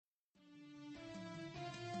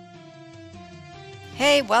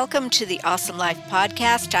Hey, welcome to the Awesome Life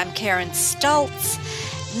Podcast. I'm Karen Stultz,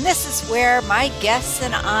 and this is where my guests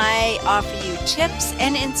and I offer you tips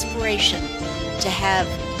and inspiration to have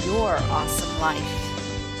your awesome life.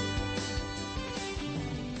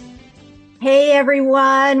 Hey,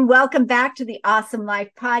 everyone. Welcome back to the Awesome Life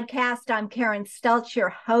Podcast. I'm Karen Stultz, your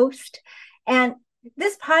host. And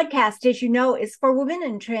this podcast, as you know, is for women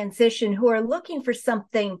in transition who are looking for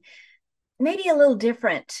something maybe a little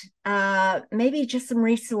different, maybe just some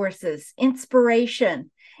resources, inspiration.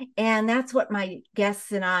 And that's what my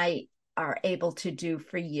guests and I are able to do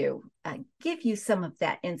for you. Give you some of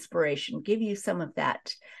that inspiration, give you some of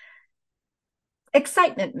that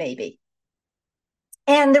excitement, maybe.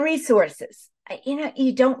 And the resources.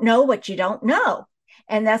 You don't know what you don't know.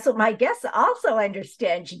 And that's what my guests also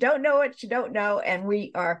understand. You don't know what you don't know. And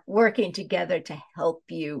we are working together to help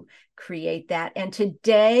you create that. And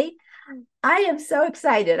today, I am so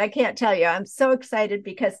excited. I can't tell you. I'm so excited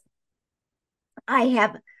because I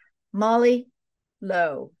have Mollie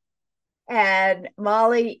Lowe. And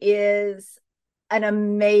Mollie is an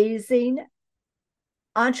amazing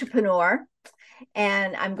entrepreneur.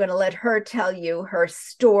 And I'm going to let her tell you her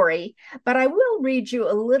story. But I will read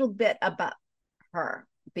you a little bit about her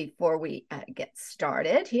before we get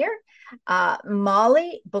started here.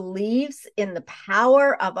 Mollie believes in the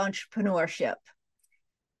power of entrepreneurship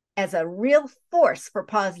as a real force for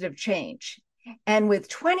positive change. And with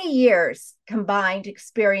 20 years combined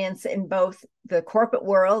experience in both the corporate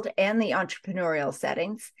world and the entrepreneurial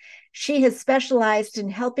settings, she has specialized in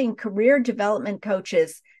helping career development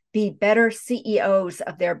coaches be better CEOs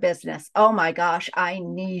of their business. Oh my gosh, I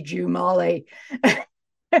need you, Mollie.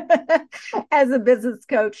 As a business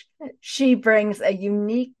coach, she brings a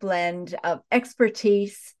unique blend of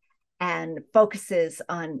expertise and focuses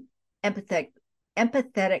on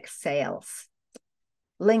empathetic sales,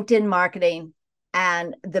 LinkedIn marketing,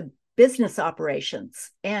 and the business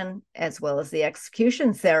operations, and as well as the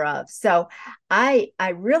executions thereof. So I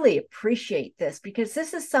really appreciate this because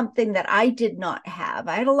this is something that I did not have.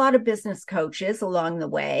 I had a lot of business coaches along the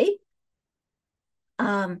way,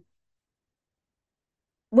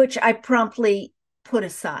 which I promptly put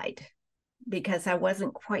aside because I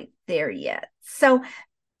wasn't quite there yet. So,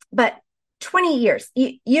 but 20 years,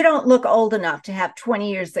 you don't look old enough to have 20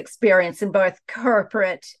 years experience in both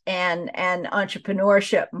corporate and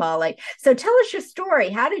entrepreneurship, Mollie. So tell us your story.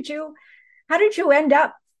 How did you end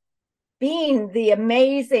up being the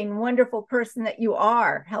amazing, wonderful person that you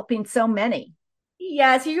are, helping so many?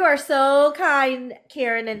 Yes, you are so kind,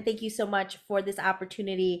 Karen, and thank you so much for this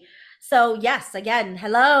opportunity. So, yes, again,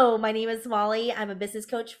 hello, my name is Mollie. I'm a business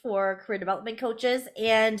coach for career development coaches.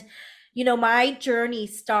 And, my journey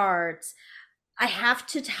starts. I have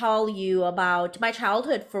to tell you about my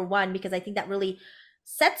childhood for one, because I think that really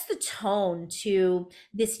sets the tone to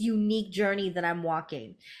this unique journey that I'm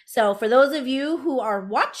walking. So, for those of you who are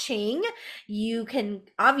watching, you can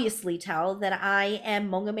obviously tell that I am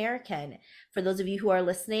Hmong American. For those of you who are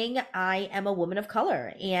listening, I am a woman of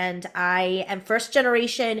color and I am first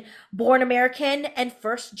generation born American and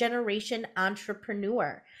first generation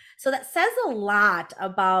entrepreneur. So, that says a lot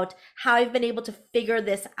about how I've been able to figure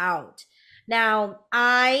this out. Now,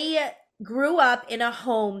 I grew up in a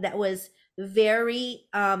home that was very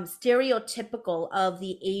stereotypical of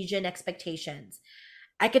the Asian expectations.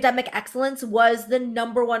 Academic excellence was the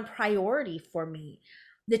number one priority for me.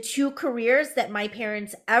 The two careers that my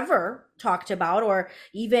parents ever talked about or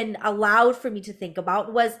even allowed for me to think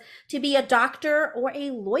about was to be a doctor or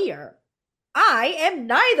a lawyer. I am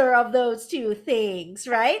neither of those two things,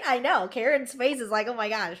 right? I know Karen's face is like, oh my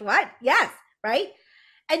gosh, what? Yes, right?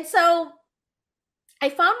 And so I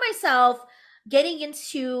found myself getting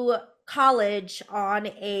into college on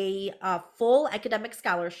a full academic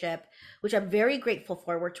scholarship, which I'm very grateful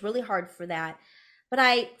for. Worked really hard for that. But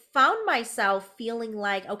I found myself feeling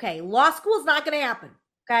like, okay, law school is not going to happen.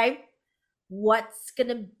 Okay. What's going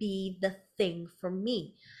to be the thing for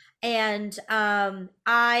me? And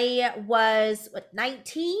I was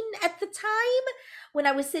 19 at the time when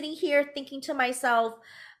I was sitting here thinking to myself,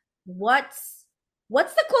 what's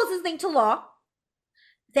the closest thing to law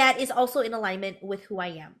that is also in alignment with who I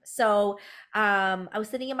am. So I was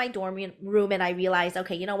sitting in my dorm room and I realized,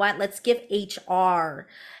 okay, you know what? Let's give HR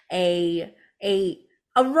a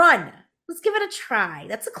a run. Let's give it a try.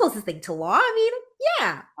 That's the closest thing to law. I mean,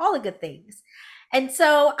 yeah, all the good things. And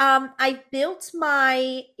so I built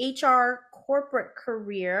my HR corporate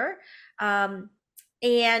career and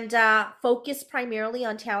focused primarily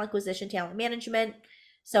on talent acquisition, talent management.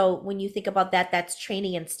 So when you think about that, that's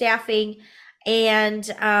training and staffing and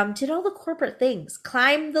did all the corporate things,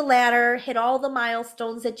 climbed the ladder, hit all the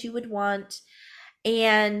milestones that you would want.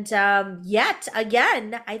 And yet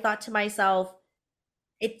again, I thought to myself,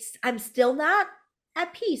 I'm still not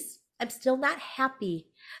at peace. I'm still not happy.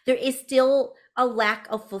 There is still a lack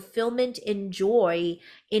of fulfillment and joy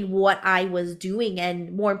in what I was doing,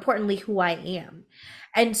 and more importantly, who I am.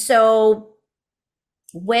 And so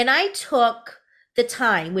when I took the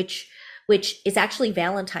time, which is actually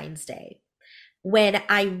Valentine's Day, when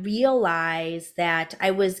I realized that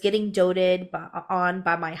I was getting on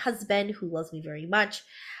by my husband, who loves me very much,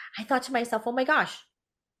 I thought to myself, oh my gosh,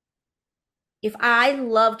 if I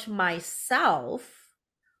loved myself,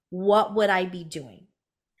 what would I be doing?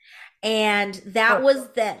 And that Or, was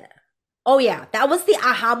oh yeah, that was the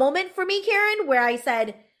aha moment for me, Karen, where I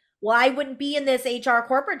said, well, I wouldn't be in this HR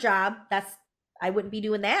corporate job. I wouldn't be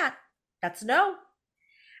doing that. That's no.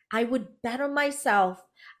 I would better myself.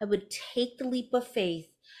 I would take the leap of faith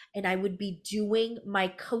and I would be doing my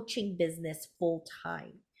coaching business full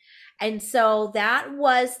time. And so that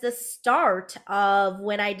was the start of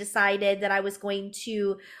when I decided that I was going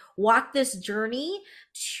to walk this journey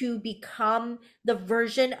to become the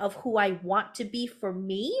version of who I want to be for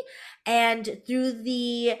me. And through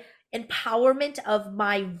the empowerment of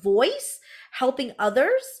my voice, helping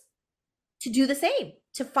others to do the same,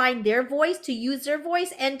 to find their voice, to use their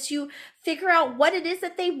voice, and to figure out what it is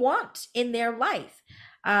that they want in their life.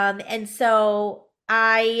 And so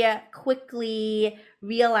I quickly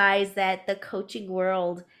realized that the coaching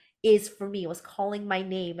world is for me. It was calling my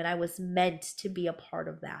name, and I was meant to be a part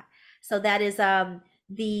of that. So that is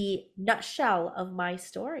the nutshell of my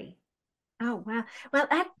story. oh, wow. Well,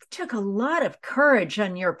 that took a lot of courage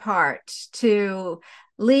on your part to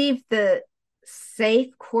leave the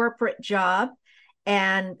safe corporate job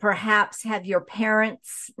and perhaps have your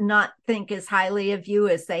parents not think as highly of you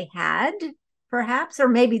as they had, perhaps, or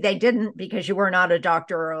maybe they didn't because you were not a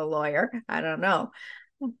doctor or a lawyer. I don't know.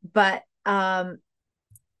 But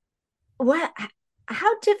what,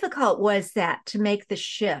 how difficult was that to make the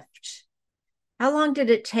shift? How long did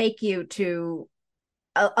it take you to?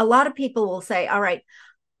 A lot of people will say, all right,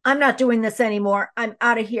 I'm not doing this anymore. I'm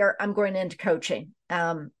out of here. I'm going into coaching.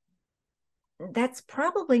 That's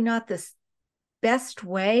probably not the best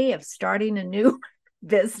way of starting a new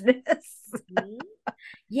business. Mhm.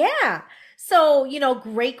 Yeah. So,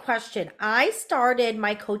 great question. I started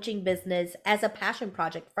my coaching business as a passion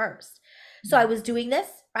project first. So I was doing this,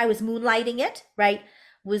 I was moonlighting it, right?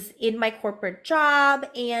 Was in my corporate job,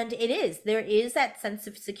 and there is that sense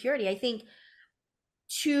of security. I think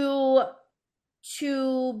to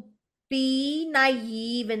to be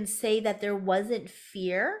naive and say that there wasn't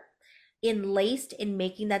fear enlaced in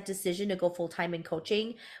making that decision to go full time in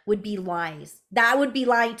coaching would be lies. That would be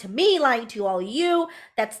lying to me, lying to all of you.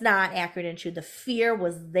 That's not accurate and true. The fear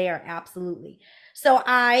was there, absolutely. So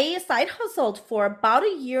I side hustled for about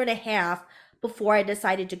a year and a half before I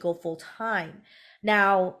decided to go full time.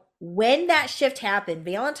 Now, when that shift happened,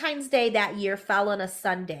 Valentine's Day that year fell on a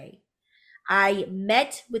Sunday. I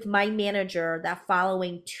met with my manager that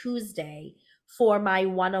following Tuesday for my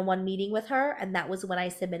one-on-one meeting with her, and that was when I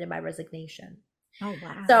submitted my resignation. Oh,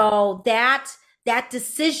 wow. So that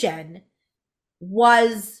decision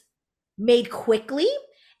was made quickly,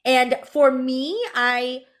 and for me,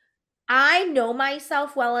 I know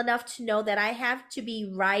myself well enough to know that I have to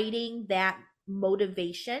be riding that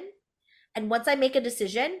motivation. And once I make a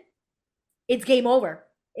decision, it's game over.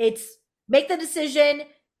 It's make the decision,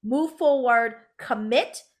 move forward,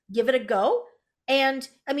 commit, give it a go. And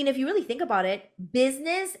I mean, if you really think about it,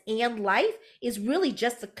 business and life is really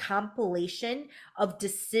just a compilation of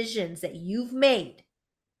decisions that you've made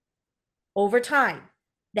over time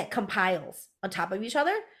that compiles on top of each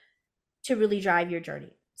other to really drive your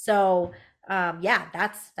journey. So, yeah,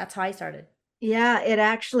 that's how I started. Yeah, it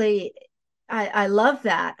actually, I love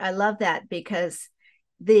that. I love that because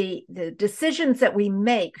the decisions that we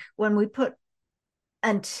make when we put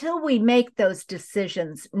until we make those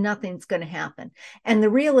decisions, nothing's going to happen. And the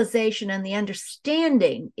realization and the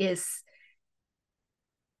understanding is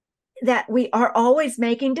that we are always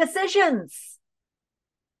making decisions.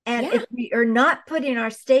 And Yeah. if we are not putting our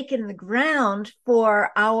stake in the ground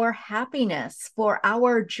for our happiness, for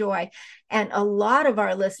our joy, and a lot of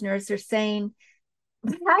our listeners are saying, I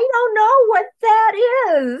don't know what that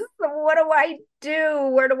is. What do I do?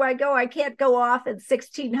 Where do I go? I can't go off in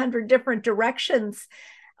 1,600 different directions.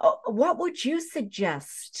 What would you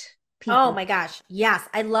suggest Oh people? my gosh. Yes,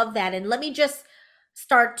 I love that. And let me just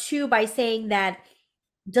start too by saying that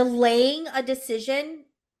delaying a decision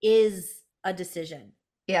is a decision.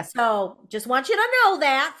 Yeah. So just want you to know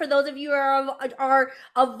that for those of you who are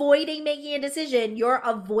avoiding making a decision, your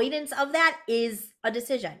avoidance of that is a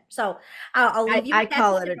decision. So I'll leave you I with that to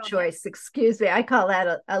call it sit a on that. choice. Excuse me. I call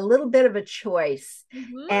that a little bit of a choice.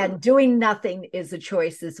 Hmm. And doing nothing is a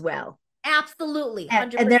choice as well. Absolutely,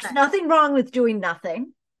 And there's 100%. nothing wrong with doing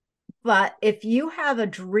nothing. But if you have a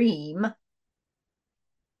dream,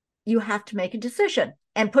 you have to make a decision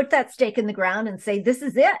and put that stake in the ground and say, this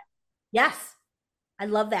is it. Yes. I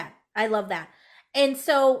love that. I love that. And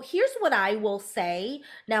so here's what I will say.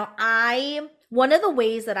 Now, one of the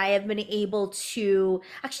ways that I have been able to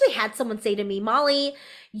actually had someone say to me, Molly,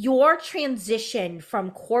 your transition from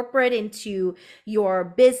corporate into your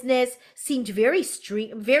business seemed very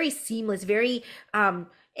seamless, very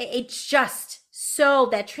it's just so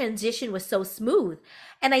that transition was so smooth.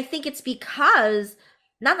 And I think it's because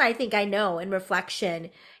not that I think I know in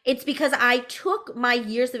reflection, it's because I took my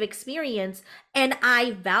years of experience and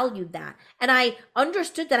I valued that. And I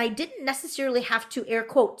understood that I didn't necessarily have to air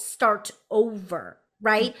quote start over.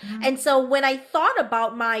 Right. Mhm. And so when I thought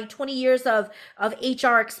about my 20 years of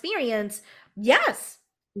HR experience, yes,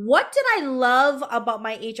 what did I love about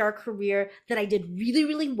my HR career that I did really,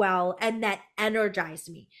 really well and that energized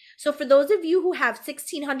me? So for those of you who have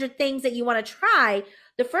 1,600 things that you want to try,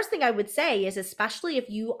 the first thing I would say is, especially if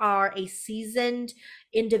you are a seasoned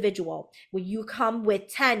individual, when you come with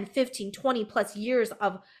 10, 15, 20 plus years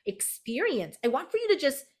of experience, I want for you to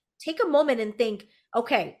just take a moment and think,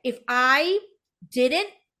 okay, if I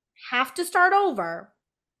didn't have to start over,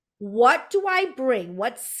 what do I bring?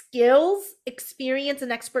 What skills, experience,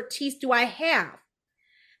 and expertise do I have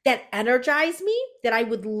that energize me, that I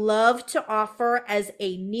would love to offer as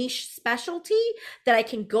a niche specialty that I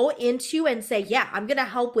can go into and say, yeah, I'm going to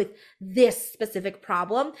help with this specific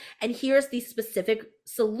problem. And here's the specific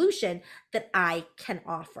solution that I can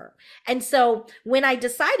offer. And so when I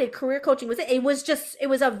decided career coaching was it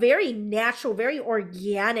was a very natural, very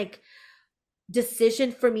organic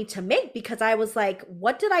decision for me to make because I was like,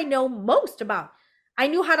 what did I know most about? I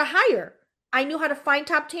knew how to hire. I knew how to find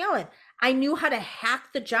top talent. I knew how to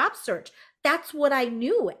hack the job search. That's what I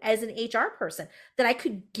knew as an HR person, that I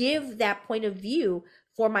could give that point of view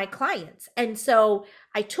for my clients. And so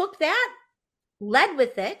I took that, led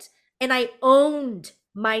with it, and I owned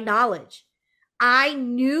my knowledge. I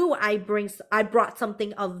knew I brought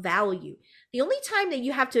something of value. The only time that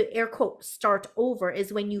you have to air quote start over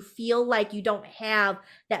is when you feel like you don't have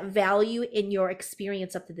that value in your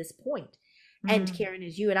experience up to this point. And Mm. Karen,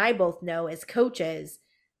 as you and I both know as coaches,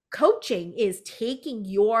 coaching is taking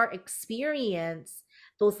your experience,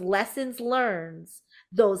 those lessons learned,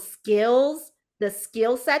 those skills, the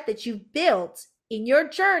skill set that you've built in your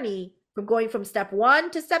journey from going from step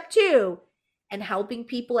 1 to step 2 and helping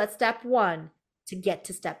people at step 1 to get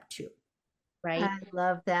to step 2, right? I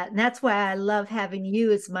love that. And that's why I love having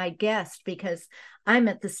you as my guest because I'm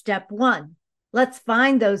at the step one. Let's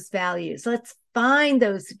find those values. Let's find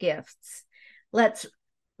those gifts. Let's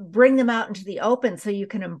bring them out into the open so you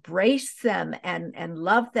can embrace them and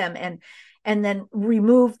love them and then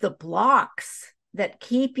remove the blocks that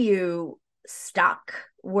keep you stuck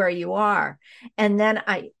where you are. And then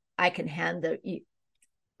I can hand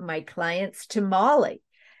my clients to Mollie,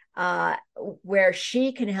 where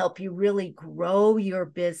she can help you really grow your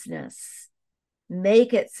business,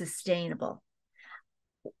 make it sustainable.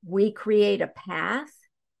 We create a path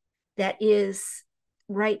that is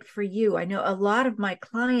right for you. I know a lot of my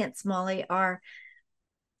clients, Mollie, are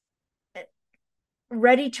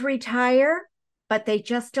ready to retire, but they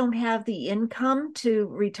just don't have the income to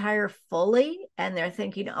retire fully. And they're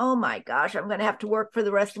thinking, oh my gosh, I'm going to have to work for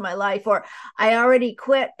the rest of my life. Or I already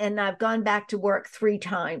quit and I've gone back to work 3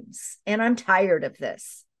 times and I'm tired of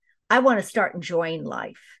this. I want to start enjoying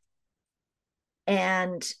life.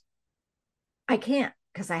 And I can't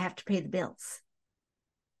because I have to pay the bills.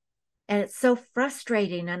 And it's so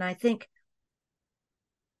frustrating. And I think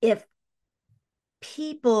if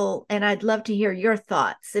people, and I'd love to hear your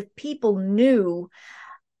thoughts, if people knew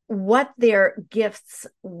what their gifts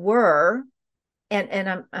were,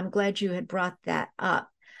 and I'm glad you had brought that up.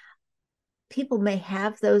 People may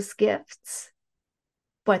have those gifts,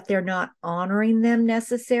 but they're not honoring them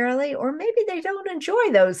necessarily, or maybe they don't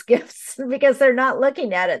enjoy those gifts because they're not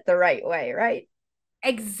looking at it the right way, right?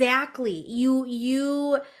 Exactly.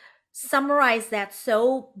 You summarize that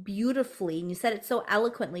so beautifully and you said it so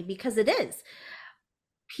eloquently because it is.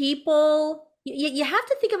 You have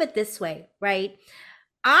to think of it this way, right?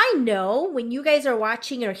 I know when you guys are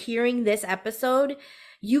watching or hearing this episode,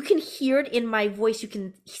 You can hear it in my voice. You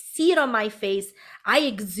can see it on my face. I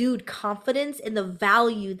exude confidence in the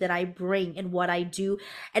value that I bring in what I do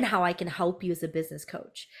and how I can help you as a business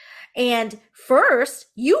coach. And first,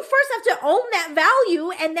 you first have to own that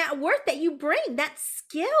value and that worth that you bring, that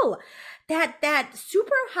skill, that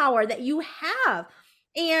superpower that you have.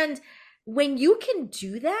 And when you can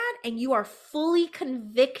do that and you are fully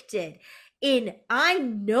convicted in, I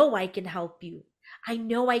know I can help you. I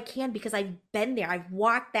know I can because I've been there. I've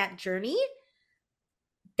walked that journey.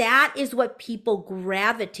 That is what people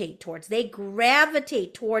gravitate towards. They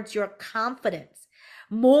gravitate towards your confidence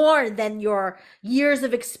more than your years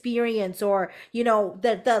of experience or,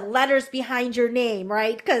 the letters behind your name,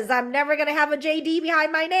 right? Because I'm never going to have a JD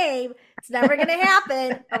behind my name. It's never going to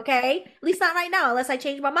happen. Okay. At least not right now, unless I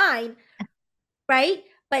change my mind, right?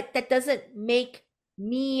 But that doesn't make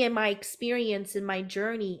me and my experience and my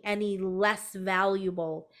journey any less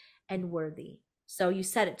valuable and worthy. So you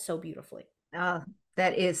said it so beautifully. Oh,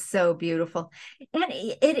 that is so beautiful. And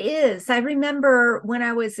it is. I remember when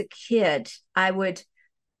I was a kid,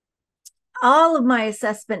 all of my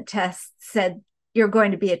assessment tests said, you're going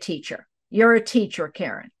to be a teacher. You're a teacher,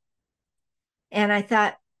 Karen. And I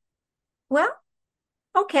thought, well,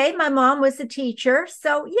 okay, my mom was a teacher.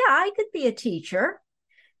 So yeah, I could be a teacher.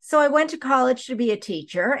 So I went to college to be a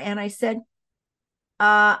teacher. And I said,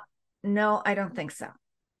 no, I don't think so.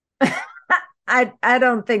 I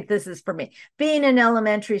don't think this is for me. Being in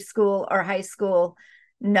elementary school or high school,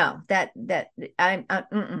 no, I'm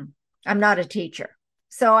not a teacher.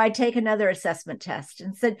 So I take another assessment test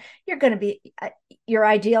and said, you're going to be your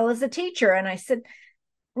ideal as a teacher. And I said,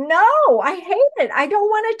 no, I hate it. I don't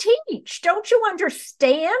want to teach. Don't you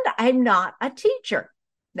understand? I'm not a teacher.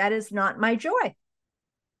 That is not my joy.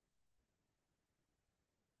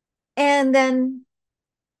 And then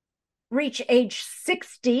reach age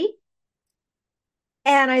 60.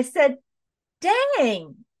 And I said,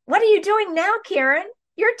 dang, what are you doing now, Karen?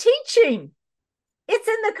 You're teaching. It's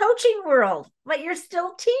in the coaching world, but you're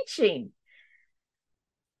still teaching.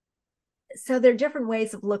 So there are different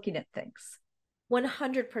ways of looking at things.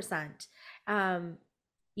 100%.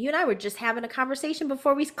 You and I were just having a conversation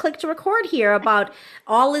before we clicked to record here about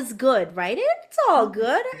all is good, right? It's all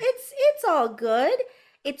good. It's all good.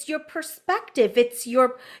 It's your perspective. It's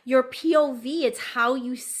your POV. It's how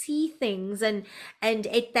you see things, and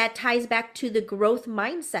that ties back to the growth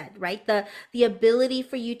mindset, right? The ability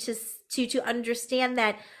for you to understand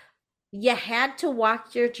that you had to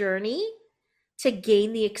walk your journey to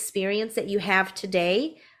gain the experience that you have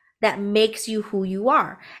today that makes you who you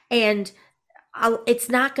are. And it's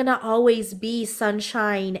not going to always be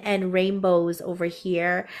sunshine and rainbows over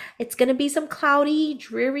here. It's going to be some cloudy,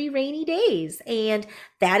 dreary, rainy days. And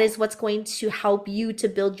that is what's going to help you to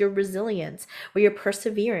build your resilience or your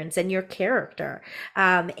perseverance and your character.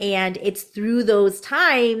 And it's through those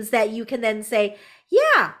times that you can then say,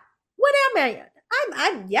 yeah, what am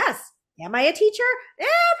I? Yes. Am I a teacher?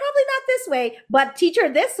 Probably not this way, but teacher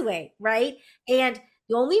this way, right? And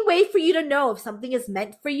the only way for you to know if something is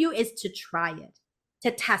meant for you is to try it,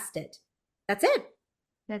 to test it. That's it.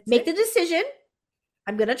 Make the decision.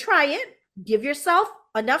 I'm going to try it. Give yourself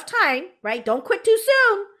enough time, right? Don't quit too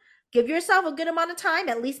soon. Give yourself a good amount of time,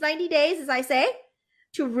 at least 90 days, as I say,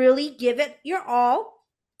 to really give it your all,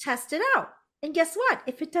 test it out. And guess what?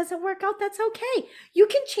 If it doesn't work out, that's okay. You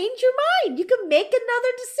can change your mind. You can make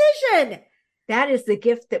another decision. That is the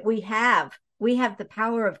gift that we have. We have the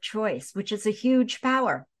power of choice, which is a huge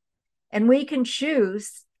power. And we can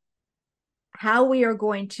choose how we are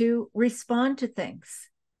going to respond to things.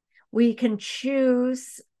 We can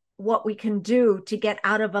choose what we can do to get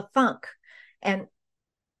out of a funk. And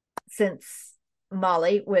since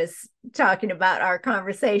Mollie was talking about our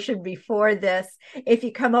conversation before this, if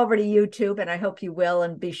you come over to YouTube, and I hope you will,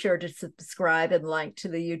 and be sure to subscribe and like to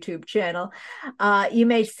the YouTube channel, you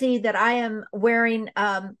may see that I am wearing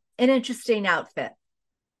an interesting outfit.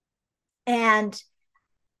 And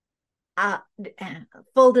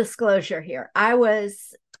full disclosure here, I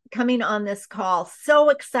was coming on this call so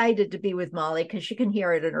excited to be with Mollie because you can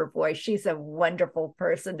hear it in her voice. She's a wonderful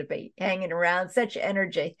person to be hanging around, such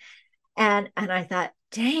energy. And I thought,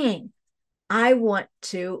 dang, I want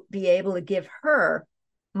to be able to give her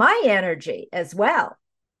my energy as well.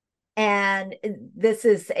 And this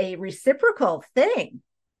is a reciprocal thing.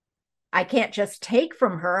 I can't just take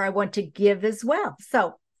from her. I want to give as well.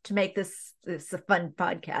 So to make this a fun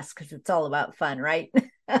podcast, because it's all about fun, right?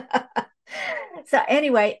 So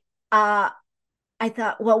anyway, I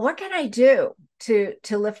thought, well, what can I do to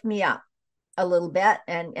lift me up a little bit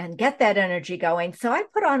and get that energy going? So I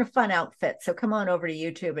put on a fun outfit. So come on over to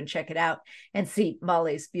YouTube and check it out and see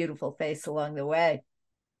Mollie's beautiful face along the way.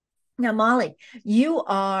 Now, Molly, you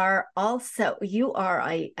are a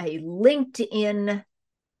LinkedIn,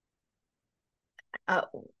 uh,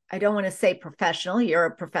 I don't want to say professional, you're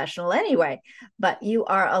a professional anyway, but you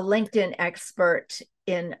are a LinkedIn expert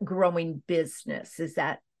in growing business. Is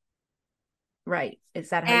that right? Is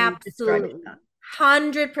that how you describe it?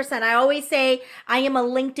 Absolutely. 100%. I always say I am a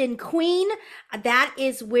LinkedIn queen. That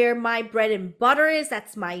is where my bread and butter is.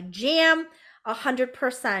 That's my jam.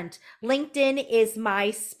 100%. LinkedIn is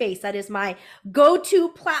my space. That is my go-to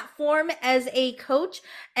platform as a coach.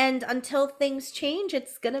 And until things change,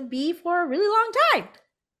 it's going to be for a really long time.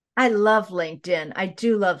 I love LinkedIn. I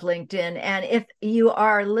do love LinkedIn. And if you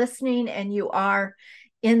are listening and you are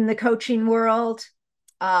in the coaching world,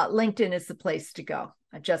 LinkedIn is the place to go.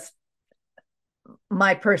 Just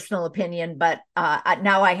my personal opinion, but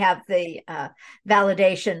now I have the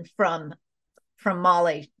validation from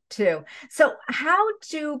Mollie too. So, how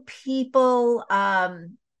do people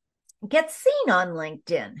get seen on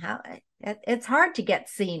LinkedIn? It's hard to get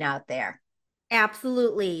seen out there.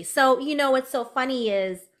 Absolutely. So, what's so funny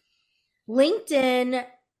is LinkedIn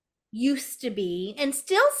used to be, and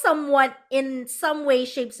still somewhat in some way,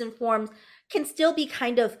 shapes, and forms, can still be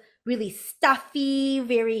kind of really stuffy,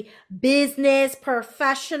 very business,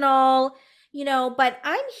 professional, but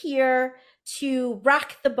I'm here to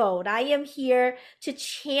rock the boat. I am here to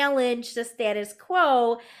challenge the status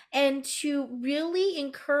quo and to really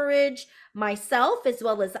encourage myself as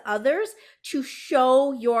well as others to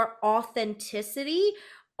show your authenticity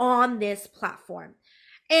on this platform.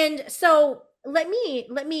 And so let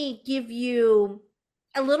me give you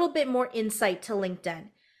a little bit more insight to LinkedIn.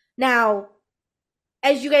 Now,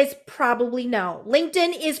 as you guys probably know,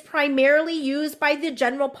 LinkedIn is primarily used by the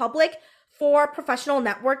general public for professional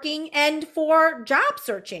networking and for job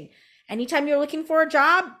searching. Anytime you're looking for a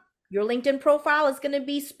job, your LinkedIn profile is going to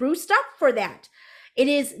be spruced up for that. It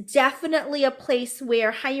is definitely a place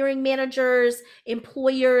where hiring managers,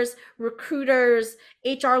 employers, recruiters,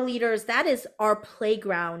 HR leaders, that is our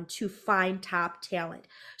playground to find top talent.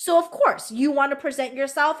 So, of course, you want to present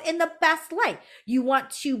yourself in the best light. You want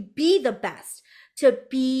to be the best, to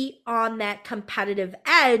be on that competitive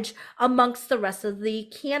edge amongst the rest of the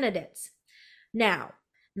candidates. Now,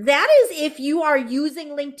 that is if you are using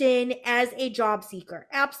LinkedIn as a job seeker.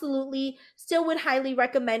 Absolutely, still would highly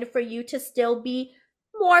recommend for you to still be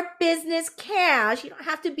more business cash. You don't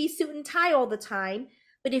have to be suit and tie all the time.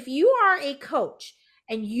 But if you are a coach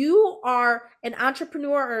and you are an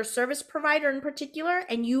entrepreneur or a service provider in particular,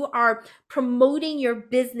 and you are promoting your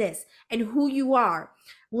business and who you are,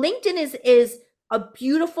 LinkedIn is a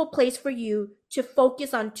beautiful place for you to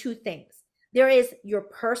focus on two things. There is your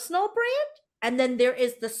personal brand, and then there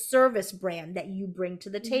is the service brand that you bring to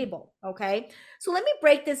the table. Okay. So let me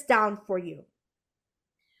break this down for you.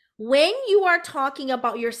 When you are talking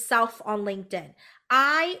about yourself on LinkedIn,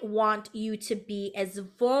 I want you to be as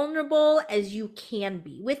vulnerable as you can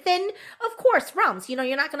be within, of course, realms.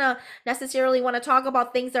 You're not going to necessarily want to talk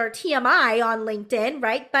about things that are TMI on LinkedIn,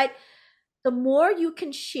 right? But the more you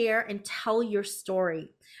can share and tell your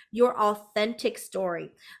story, your authentic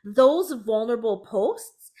story, those vulnerable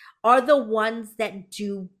posts are the ones that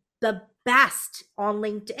do the best on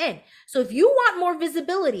LinkedIn. So if you want more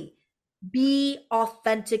visibility, be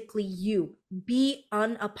authentically you, be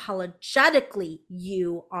unapologetically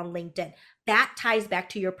you on LinkedIn. That ties back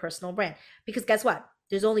to your personal brand, because guess what?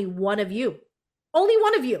 There's only one of you, only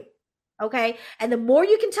one of you. Okay. And the more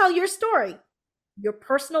you can tell your story, your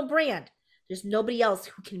personal brand, there's nobody else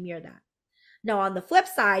who can mirror that. Now, on the flip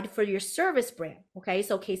side, for your service brand, okay,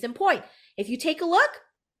 so case in point, if you take a look,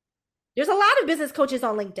 there's a lot of business coaches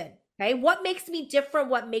on LinkedIn. Okay. What makes me different?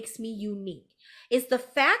 What makes me unique is the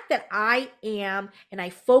fact that I am and I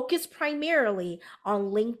focus primarily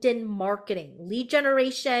on LinkedIn marketing, lead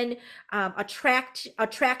generation,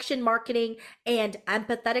 attraction marketing, and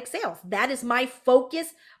empathetic sales. That is my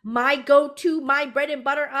focus. My go-to, my bread and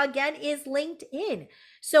butter again is LinkedIn.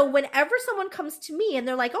 So whenever someone comes to me and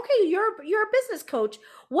they're like, "Okay, you're a business coach.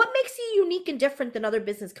 What makes you unique and different than other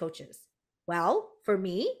business coaches?" Well, for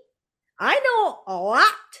me, I know a lot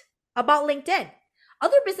about LinkedIn.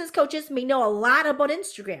 Other business coaches may know a lot about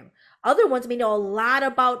Instagram. Other ones may know a lot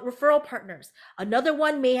about referral partners. Another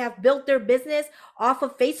one may have built their business off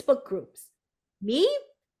of Facebook groups. Me,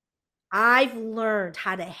 I've learned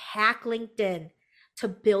how to hack LinkedIn to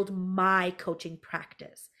build my coaching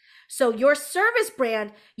practice. So your service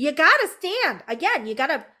brand, you got to stand. Again, you got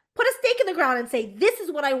to put a stake in the ground and say, this is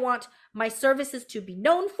what I want my services to be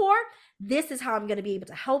known for. This is how I'm going to be able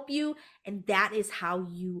to help you. And that is how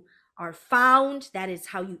you are found. That is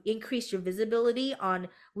how you increase your visibility on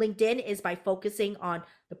LinkedIn, is by focusing on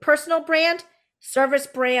the personal brand, service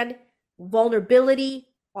brand, vulnerability,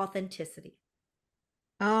 authenticity.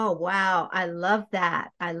 Oh, wow. I love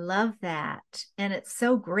that. I love that. And it's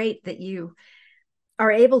so great that you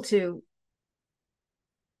are able to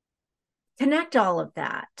connect all of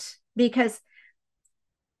that because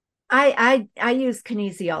I use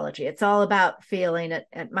kinesiology. It's all about feeling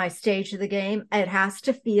at my stage of the game. It has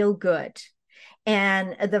to feel good.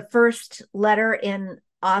 And the first letter in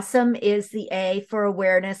awesome is the A for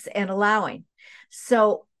awareness and allowing.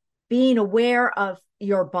 So being aware of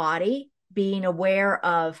your body, being aware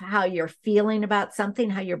of how you're feeling about something,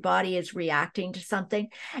 how your body is reacting to something.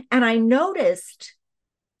 And I noticed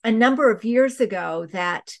a number of years ago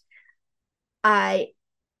that I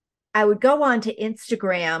I would go on to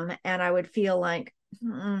Instagram and I would feel like,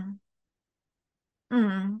 mm,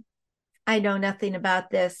 mm, I know nothing about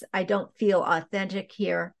this. I don't feel authentic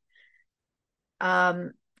here.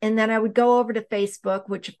 And then I would go over to Facebook,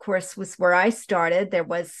 which of course was where I started.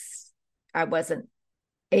 I wasn't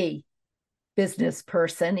a business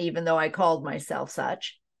person, even though I called myself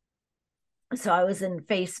such. So I was in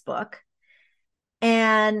Facebook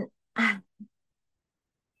and I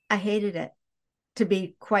hated it. To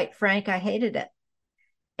be quite frank, I hated it.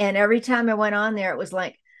 And every time I went on there, it was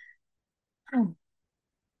like, oh.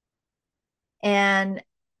 And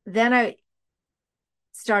then I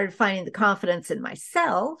started finding the confidence in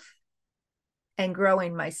myself and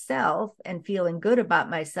growing myself and feeling good about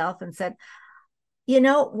myself and said, you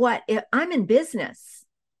know what? If I'm in business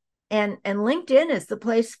and LinkedIn is the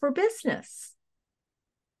place for business.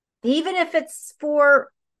 Even if it's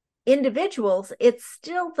for individuals, it's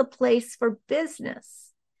still the place for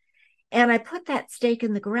business. And I put that stake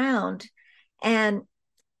in the ground and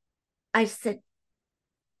I said,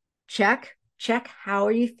 check, how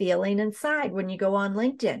are you feeling inside when you go on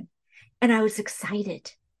LinkedIn? And I was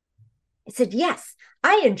excited. I said, yes,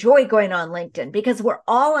 I enjoy going on LinkedIn because we're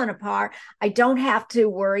all on a par. I don't have to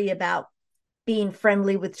worry about being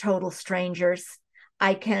friendly with total strangers.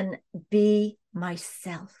 I can be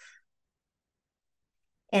myself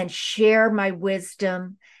and share my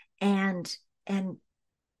wisdom and and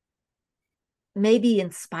maybe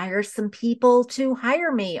inspire some people to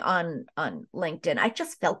hire me on LinkedIn. I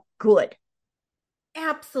just felt good.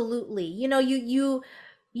 Absolutely. You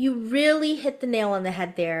really hit the nail on the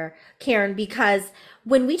head there, Karen, because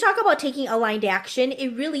when we talk about taking aligned action,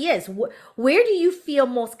 it really is. Where do you feel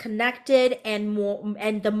most connected and more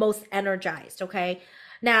and the most energized, okay?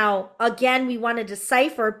 Now, again, we want to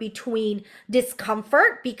decipher between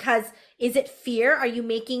discomfort because is it fear? Are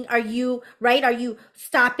you right? Are you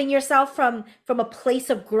stopping yourself from a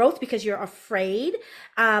place of growth because you're afraid?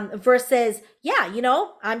 Versus, yeah,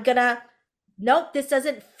 I'm gonna nope, this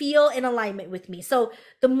doesn't feel in alignment with me. So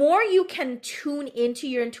the more you can tune into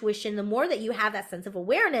your intuition, the more that you have that sense of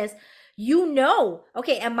awareness,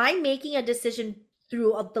 okay, am I making a decision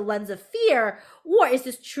through the lens of fear, or is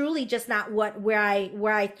this truly just not where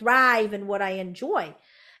I thrive and what I enjoy?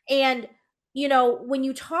 And when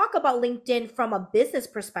you talk about LinkedIn from a business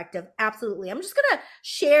perspective, absolutely. I'm just going to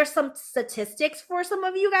share some statistics for some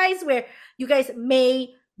of you guys where you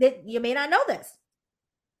may not know this.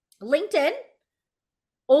 LinkedIn,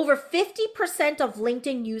 over 50% of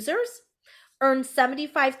LinkedIn users earn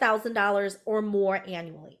 $75,000 or more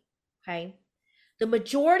annually. Okay. The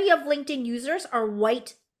majority of LinkedIn users are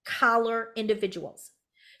white collar individuals.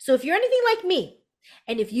 So if you're anything like me,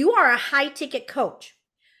 and if you are a high ticket coach,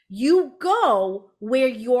 you go where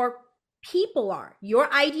your people are,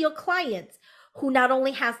 your ideal clients who not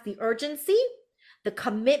only has the urgency, the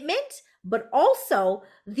commitment, but also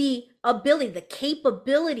the ability, the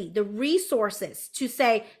capability, the resources to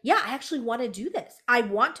say, yeah, I actually want to do this. I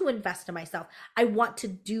want to invest in myself. I want to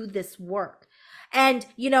do this work. And,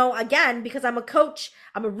 again, because I'm a coach,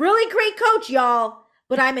 I'm a really great coach, y'all,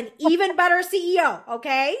 but I'm an even better CEO.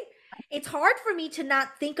 Okay. It's hard for me to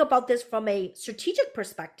not think about this from a strategic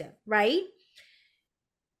perspective, right?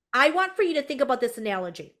 I want for you to think about this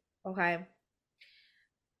analogy. Okay.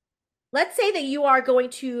 Let's say that you are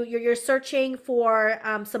you're searching for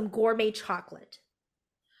some gourmet chocolate.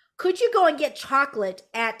 Could you go and get chocolate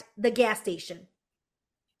at the gas station?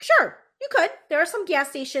 Sure, you could. There are some gas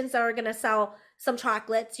stations that are going to sell some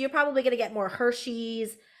chocolates. You're probably going to get more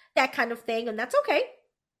Hershey's, that kind of thing, and that's okay.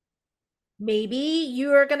 Maybe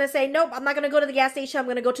you're going to say, nope, I'm not going to go to the gas station. I'm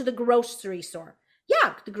going to go to the grocery store.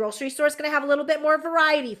 Yeah, the grocery store is going to have a little bit more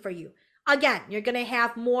variety for you. Again, you're going to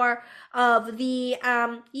have more of the,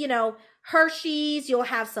 Hershey's. You'll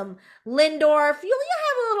have some Lindorf. You'll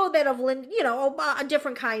have a little bit of,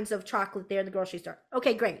 different kinds of chocolate there in the grocery store.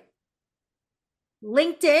 Okay, great.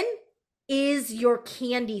 LinkedIn is your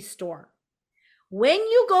candy store. When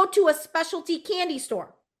you go to a specialty candy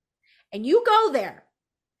store and you go there,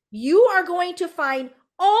 you are going to find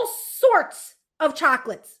all sorts of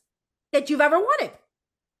chocolates that you've ever wanted.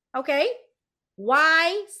 Okay?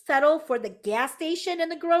 Why settle for the gas station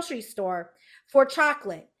and the grocery store for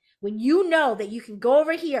chocolate when you know that you can go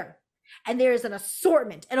over here and there is an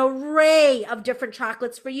assortment, an array of different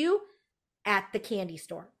chocolates for you at the candy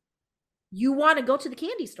store? You want to go to the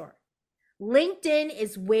candy store. LinkedIn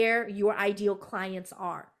is where your ideal clients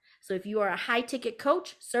are. So if you are a high ticket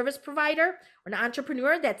coach, service provider, or an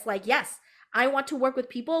entrepreneur that's like, yes, I want to work with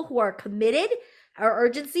people who are committed, or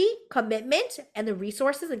urgency, commitment, and the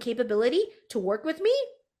resources and capability to work with me,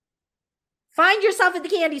 find yourself at the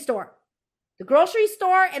candy store. The grocery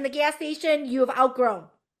store and the gas station you have outgrown.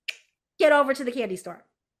 Get over to the candy store.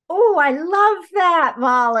 Oh, I love that,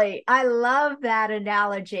 Molly. I love that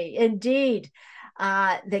analogy. Indeed,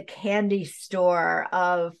 the candy store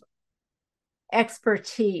of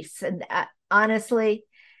expertise. And honestly,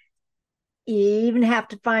 you even have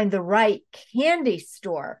to find the right candy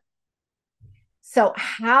store. So,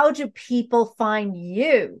 how do people find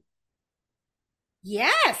you?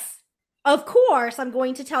 Yes. Of course, I'm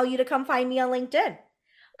going to tell you to come find me on LinkedIn.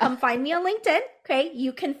 Come find me on LinkedIn. Okay.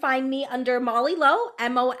 You can find me under Mollie Lowe,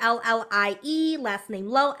 Mollie, last name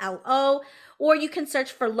Lowe, Lo. Or you can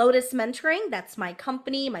search for Lotus Mentoring. That's my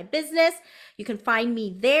company, my business. You can find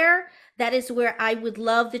me there. That is where I would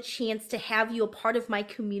love the chance to have you a part of my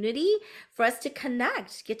community for us to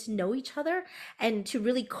connect, get to know each other, and to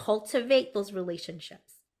really cultivate those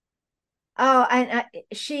relationships. Oh, and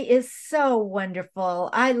she is so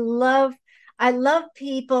wonderful. I love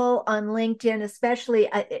people on LinkedIn, especially.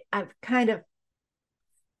 I've kind of,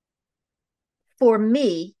 for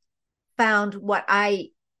me, found what I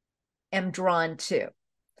am drawn to,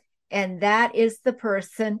 and that is the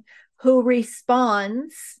person who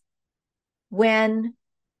responds when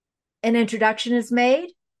an introduction is made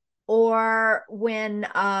or when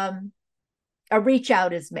a reach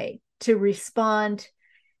out is made, to respond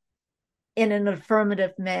in an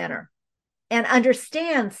affirmative manner and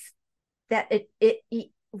understands that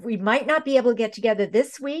we might not be able to get together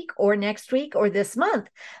this week or next week or this month,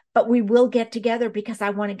 but we will get together because I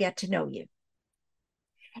want to get to know you.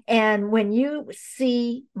 And when you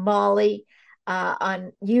see Molly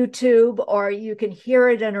on YouTube, or you can hear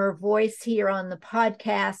it in her voice here on the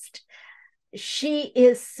podcast, she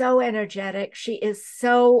is so energetic. She is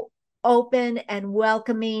so open and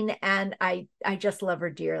welcoming, and I just love her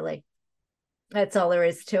dearly. That's all there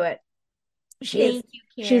is to it. She is Thank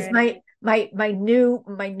you, she's Karen.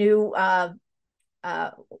 my new uh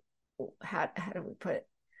how do we put it?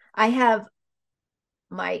 I have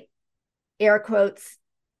my air quotes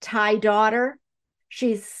Thai daughter.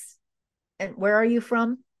 She's And where are you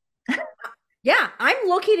from? Yeah, I'm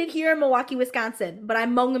located here in Milwaukee, Wisconsin, but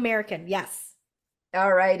I'm Hmong American. Yes.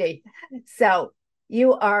 All righty. So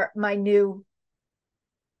you are my new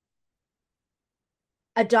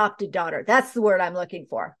adopted daughter. That's the word I'm looking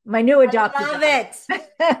for. My new I adopted love it. daughter.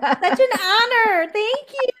 Such an honor. Thank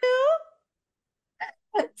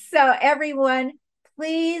you. So everyone,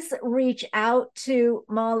 please reach out to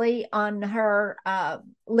Molly on her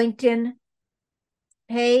LinkedIn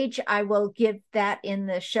page. I will give that in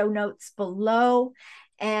the show notes below,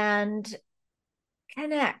 and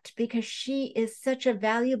connect, because she is such a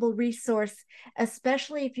valuable resource,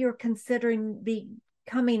 especially if you're considering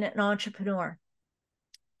becoming an entrepreneur.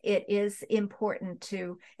 It is important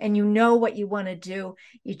to, and you know what you want to do,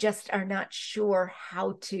 you just are not sure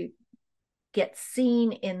how to get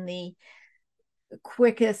seen in the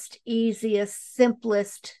quickest, easiest,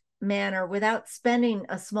 simplest manner without spending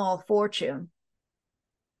a small fortune.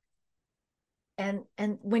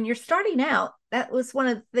 And when you're starting out, that was one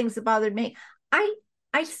of the things that bothered me.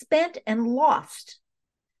 I spent and lost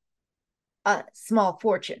a small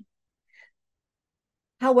fortune.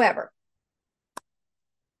 However,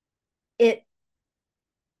 it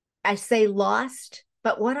I say lost,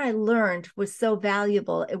 but what I learned was so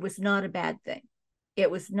valuable. It was not a bad thing. It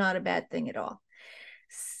was not a bad thing at all.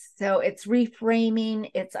 So it's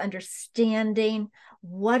reframing, it's understanding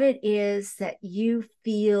what it is that you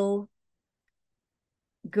feel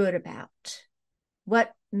good about,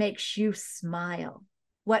 what makes you smile,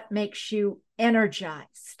 what makes you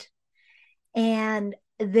energized, and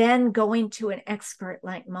then going to an expert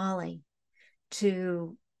like Molly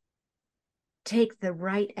to take the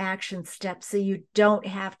right action steps so you don't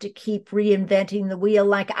have to keep reinventing the wheel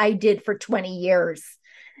like I did for 20 years.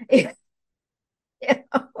 You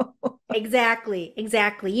know? Exactly.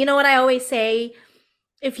 Exactly. You know what I always say?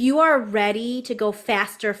 If you are ready to go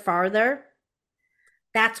faster, farther,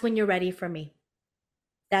 that's when you're ready for me.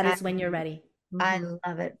 That I, is when you're ready. I Mhm.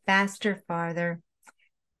 love it. Faster, farther.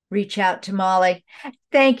 reach out to Mollie.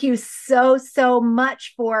 Thank you so, so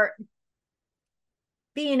much for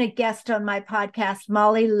being a guest on my podcast,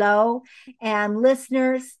 Mollie Lowe. And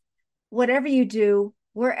listeners, whatever you do,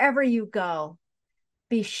 wherever you go,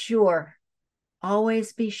 be sure,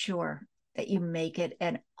 always be sure that you make it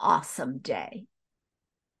an awesome day.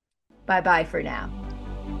 Bye bye for now.